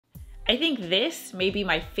I think this may be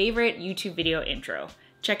my favorite YouTube video intro.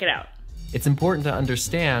 Check it out. It's important to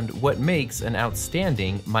understand what makes an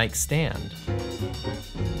outstanding mic stand.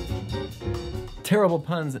 Terrible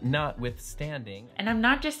puns notwithstanding. And I'm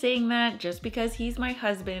not just saying that just because he's my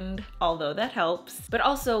husband, although that helps, but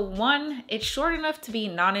also 1, it's short enough to be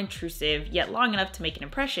non-intrusive, yet long enough to make an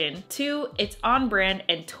impression. 2, it's on brand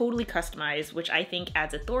and totally customized, which I think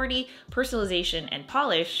adds authority, personalization, and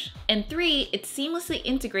polish. And 3, it seamlessly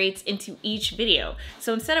integrates into each video.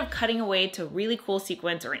 So instead of cutting away to a really cool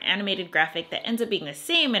sequence or an animated graphic that ends up being the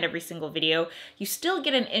same in every single video, you still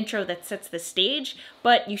get an intro that sets the stage,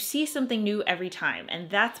 but you see something new every time. And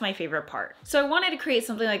that's my favorite part. So I wanted to create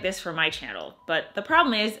something like this for my channel, but the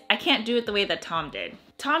problem is I can't do it the way that Tom did.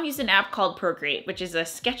 Tom used an app called Procreate, which is a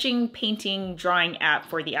sketching, painting, drawing app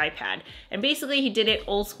for the iPad. And basically he did it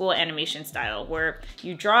old school animation style, where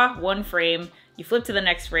you draw one frame, you flip to the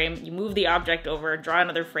next frame, you move the object over, draw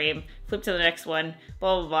another frame, flip to the next one,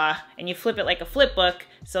 blah, blah, blah, and you flip it like a flip book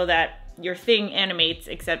so that your thing animates,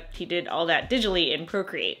 except he did all that digitally in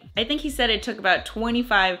Procreate. I think he said it took about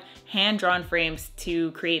 25 hand-drawn frames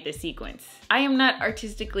to create the sequence. I am not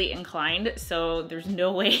artistically inclined, so there's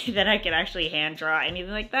no way that I can actually hand draw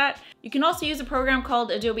anything like that. You can also use a program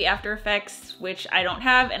called Adobe After Effects, which I don't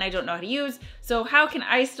have and I don't know how to use, so how can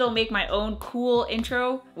I still make my own cool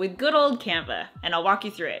intro? With good old Canva, and I'll walk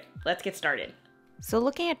you through it. Let's get started. So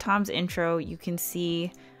looking at Tom's intro, you can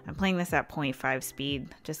see I'm playing this at 0.5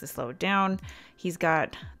 speed just to slow it down. He's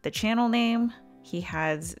got the channel name, he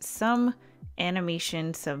has some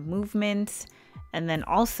animation, some movements, and then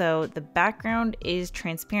also the background is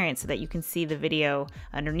transparent so that you can see the video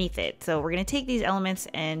underneath it. So we're gonna take these elements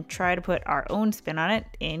and try to put our own spin on it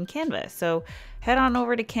in Canva. So head on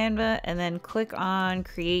over to Canva and then click on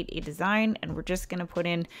create a design, and we're just gonna put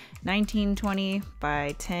in 1920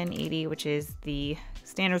 by 1080, which is the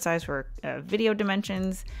standard size for video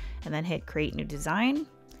dimensions, and then hit create new design.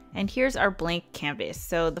 And here's our blank canvas.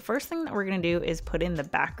 So the first thing that we're gonna do is put in the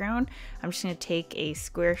background. I'm just gonna take a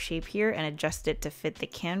square shape here and adjust it to fit the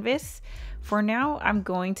canvas. For now, I'm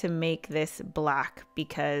going to make this black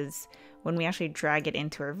because when we actually drag it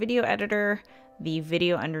into our video editor, the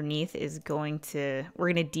video underneath is we're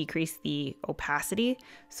gonna decrease the opacity.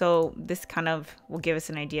 So this kind of will give us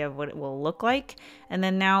an idea of what it will look like. And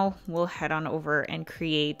then now we'll head on over and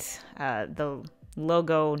create the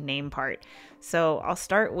logo name part. So I'll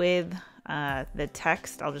start with the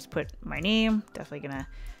text. I'll just put my name, definitely gonna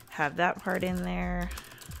have that part in there,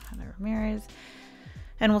 Heather Ramirez.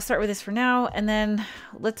 And we'll start with this for now. And then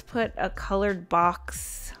let's put a colored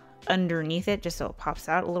box underneath it just so it pops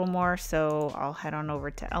out a little more. So I'll head on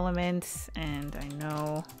over to elements, and I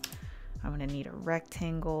know I'm gonna need a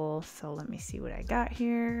rectangle. So let me see what I got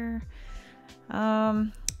here.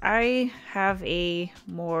 I have a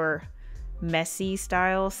more messy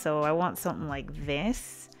style, so I want something like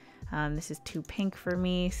this. This is too pink for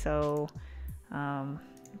me, so I'm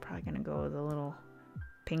probably gonna go with a little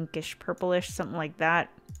pinkish purplish, something like that.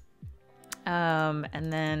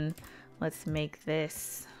 And then let's make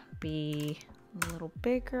this be a little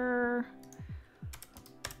bigger,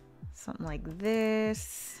 something like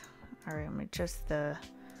this. All right, I'm gonna adjust the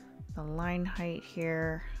line height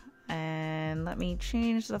here, and let me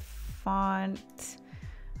change the font.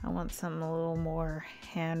 I want something a little more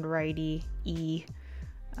handwriting-y,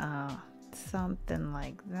 something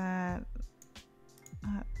like that.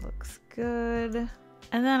 That looks good.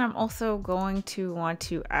 And then I'm also going to want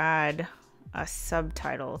to add a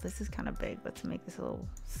subtitle. This is kind of big. Let's make this a little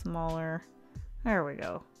smaller. There we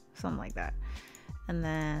go. Something like that. And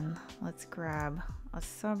then let's grab a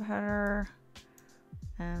subheader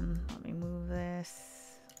and let me move this.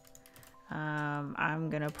 I'm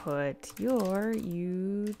gonna put your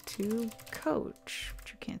YouTube coach,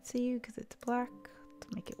 which you can't see because it's black.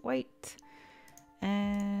 Let's make it white.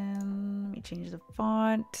 And let me change the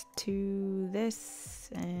font to this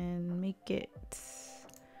and make it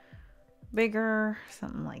bigger,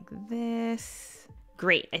 something like this.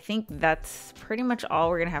 Great, I think that's pretty much all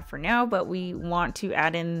we're gonna have for now, but we want to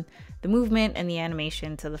add in the movement and the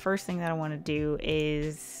animation. So the first thing that I wanna do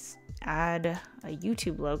is add a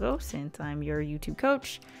YouTube logo since I'm your YouTube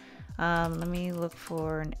coach. Let me look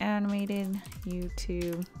for an animated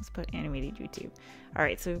YouTube. Let's put animated YouTube. All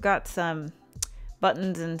right, so we've got some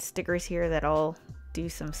buttons and stickers here that all do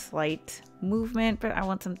some slight movement, but I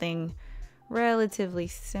want something relatively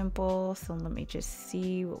simple. So let me just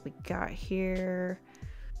see what we got here.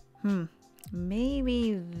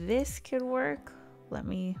 Maybe this could work. Let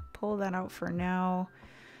me pull that out for now.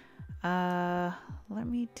 Let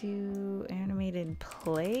me do animated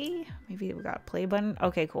play. Maybe we got a play button.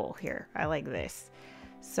 Okay, cool. Here, I like this.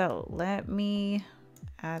 So let me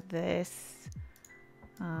add this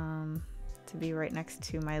to be right next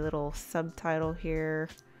to my little subtitle here.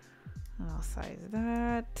 I'll size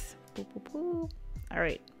that. Boop, boop, boop. All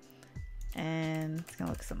right. And it's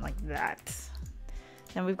gonna look something like that.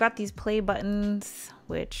 Then we've got these play buttons,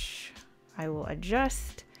 which I will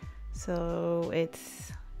adjust so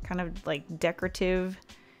it's kind of like decorative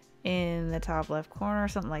in the top left corner,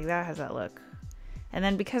 something like that. How's that look? And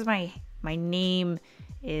then because my name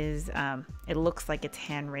is, it looks like it's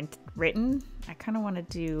handwritten, I kind of want to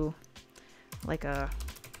do like a,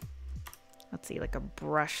 let's see, like a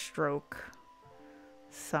brush stroke,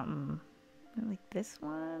 something like this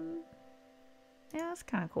one. Yeah, that's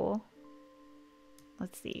kind of cool.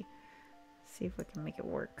 Let's see if we can make it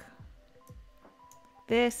work. Like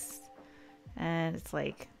this, and it's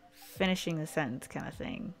like finishing the sentence kind of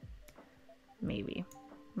thing. Maybe.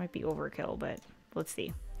 Might be overkill, but let's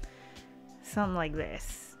see. Something like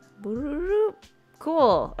this.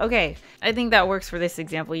 Cool. Okay, I think that works for this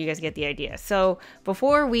example. You guys get the idea. So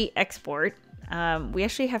before we export, we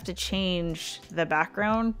actually have to change the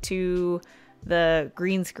background to the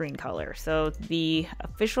green screen color. So the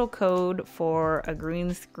official code for a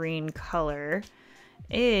green screen color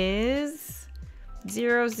is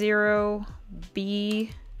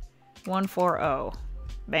 00B140.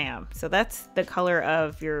 Bam. So that's the color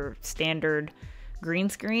of your standard green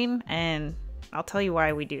screen, and I'll tell you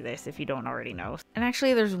why we do this if you don't already know. And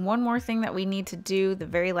actually there's one more thing that we need to do. The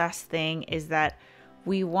very last thing is that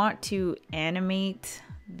we want to animate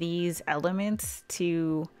these elements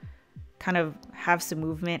to kind of have some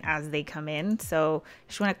movement as they come in. So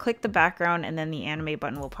just want to click the background and then the animate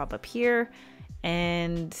button will pop up here.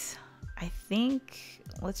 And I think,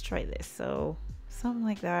 let's try this. So something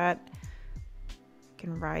like that.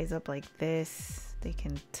 Can rise up like this. They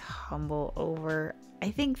can tumble over. I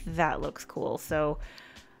think that looks cool. So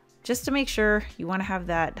just to make sure, you want to have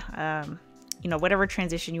that, you know, whatever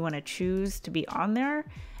transition you want to choose to be on there,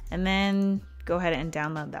 and then go ahead and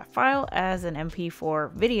download that file as an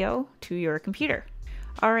MP4 video to your computer.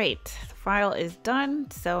 All right, the file is done.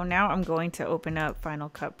 So now I'm going to open up Final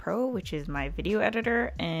Cut Pro, which is my video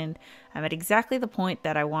editor, and I'm at exactly the point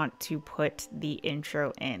that I want to put the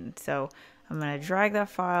intro in. So I'm going to drag that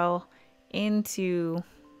file into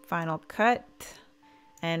Final Cut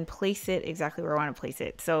and place it exactly where I want to place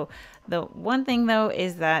it. So the one thing though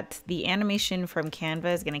is that the animation from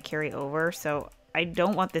Canva is going to carry over. So I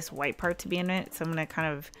don't want this white part to be in it. So I'm going to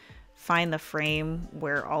kind of find the frame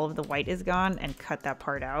where all of the white is gone and cut that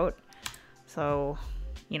part out. So,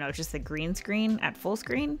 you know, just the green screen at full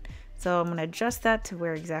screen. So I'm going to adjust that to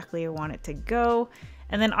where exactly I want it to go.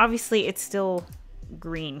 And then obviously it's still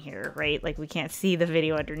green here, right? Like we can't see the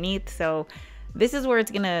video underneath. So this is where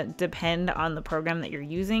it's going to depend on the program that you're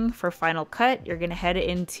using. For Final Cut, you're going to head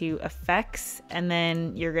into Effects, and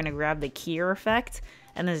then you're going to grab the keyer effect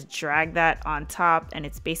and then just drag that on top, and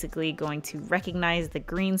it's basically going to recognize the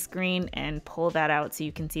green screen and pull that out so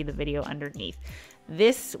you can see the video underneath.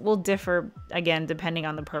 This will differ, again, depending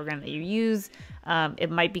on the program that you use.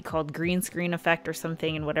 It might be called green screen effect or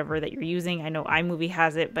something in whatever that you're using. I know iMovie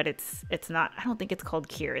has it, but it's not, I don't think it's called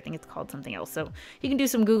keyer. I think it's called something else. So you can do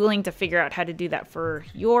some Googling to figure out how to do that for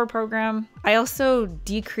your program. I also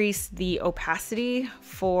decreased the opacity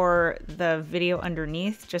for the video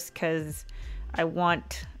underneath just because I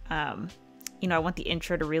want, you know, I want the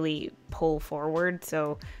intro to really pull forward.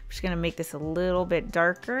 So I'm just gonna make this a little bit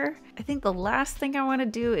darker. I think the last thing I wanna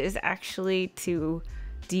do is actually to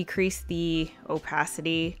decrease the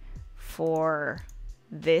opacity for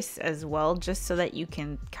this as well, just so that you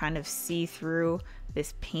can kind of see through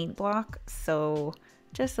this paint block. So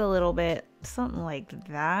just a little bit, something like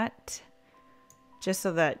that, just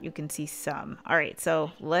so that you can see some. All right,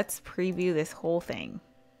 so let's preview this whole thing.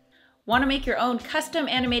 Want to make your own custom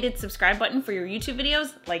animated subscribe button for your YouTube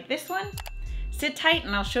videos like this one? Sit tight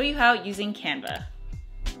and I'll show you how using Canva.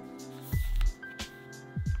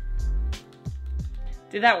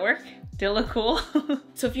 Did that work? Did it look cool?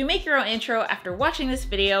 So if you make your own intro after watching this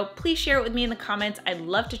video, please share it with me in the comments. I'd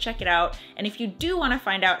love to check it out. And if you do want to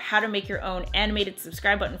find out how to make your own animated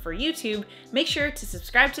subscribe button for YouTube, make sure to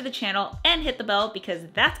subscribe to the channel and hit the bell because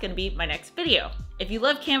that's going to be my next video. If you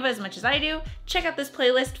love Canva as much as I do, check out this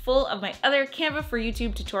playlist full of my other Canva for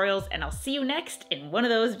YouTube tutorials, and I'll see you next in one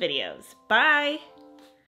of those videos. Bye!